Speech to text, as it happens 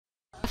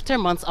After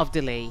months of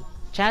delay,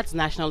 Chad's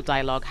national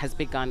dialogue has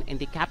begun in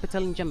the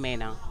capital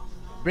N'Djamena.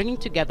 Bringing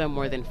together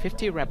more than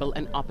 50 rebel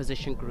and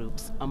opposition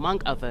groups, among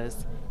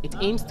others, it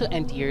aims to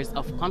end years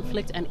of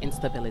conflict and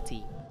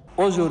instability.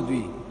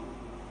 Aujourd'hui,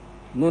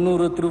 nous nous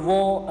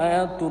retrouvons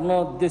à un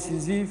tournant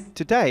décisif.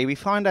 Today we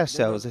find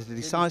ourselves at a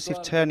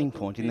decisive turning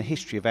point in the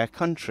history of our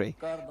country,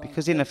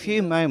 because in a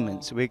few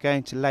moments we're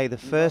going to lay the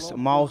first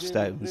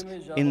milestones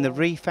in the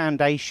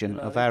refoundation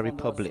of our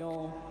republic.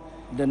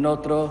 De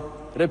notre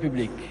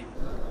République.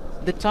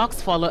 The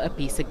talks follow a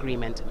peace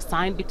agreement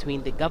signed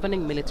between the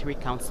governing military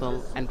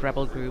council and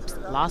rebel groups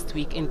last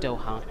week in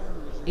Doha.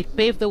 It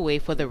paved the way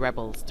for the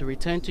rebels to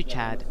return to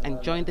Chad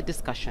and join the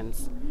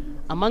discussions.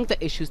 Among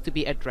the issues to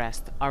be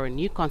addressed are a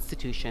new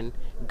constitution,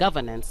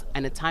 governance,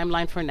 and a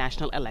timeline for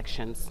national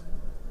elections.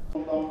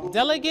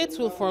 Delegates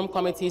will form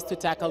committees to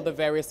tackle the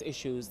various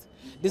issues.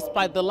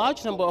 Despite the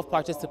large number of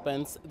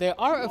participants, there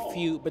are a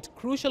few but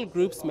crucial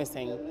groups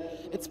missing.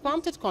 It's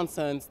prompted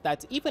concerns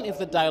that even if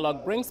the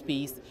dialogue brings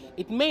peace,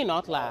 it may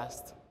not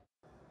last.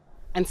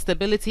 And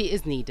stability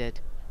is needed.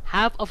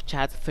 Half of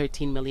Chad's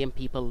 13 million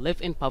people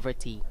live in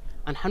poverty,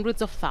 and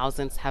hundreds of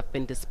thousands have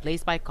been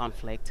displaced by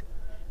conflict.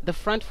 The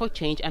Front for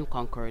Change and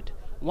Concord,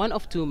 one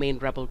of two main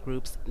rebel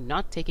groups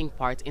not taking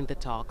part in the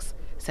talks,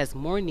 says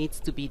more needs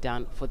to be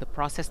done for the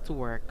process to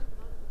work.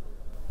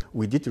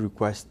 We did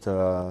request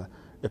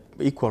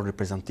equal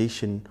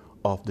representation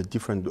of the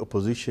different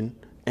opposition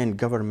and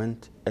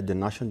government at the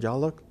national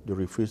dialogue. They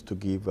refused to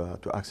give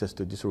to access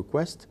to this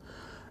request.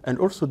 And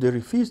also they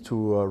refused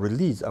to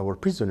release our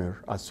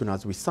prisoner as soon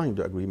as we signed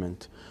the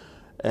agreement.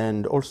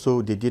 And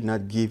also they did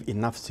not give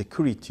enough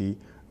security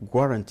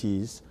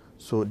guarantees.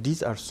 So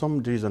these are some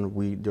reasons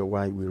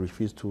why we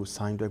refused to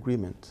sign the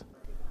agreement.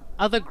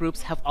 Other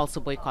groups have also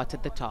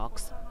boycotted the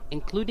talks,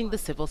 including the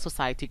civil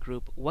society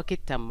group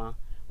Wakit Tamma,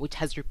 which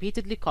has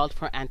repeatedly called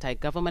for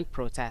anti-government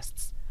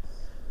protests.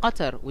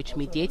 Qatar, which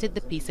mediated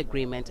the peace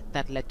agreement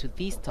that led to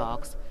these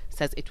talks,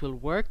 says it will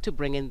work to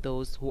bring in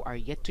those who are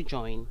yet to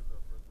join.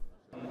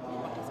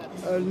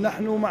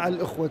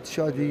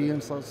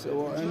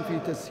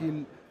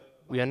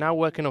 We are now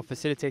working on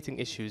facilitating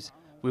issues.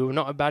 We will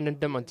not abandon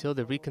them until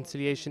the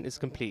reconciliation is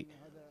complete.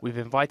 We've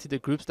invited the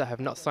groups that have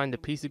not signed the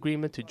peace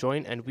agreement to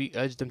join, and we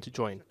urge them to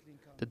join.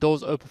 The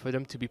door's open for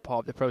them to be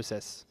part of the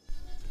process.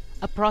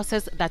 A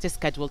process that is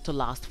scheduled to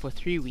last for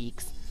 3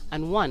 weeks,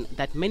 and one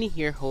that many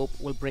here hope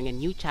will bring a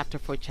new chapter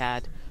for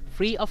Chad,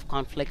 free of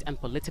conflict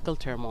and political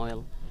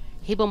turmoil.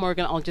 Hiba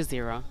Morgan, Al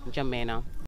Jazeera, N'Djamena.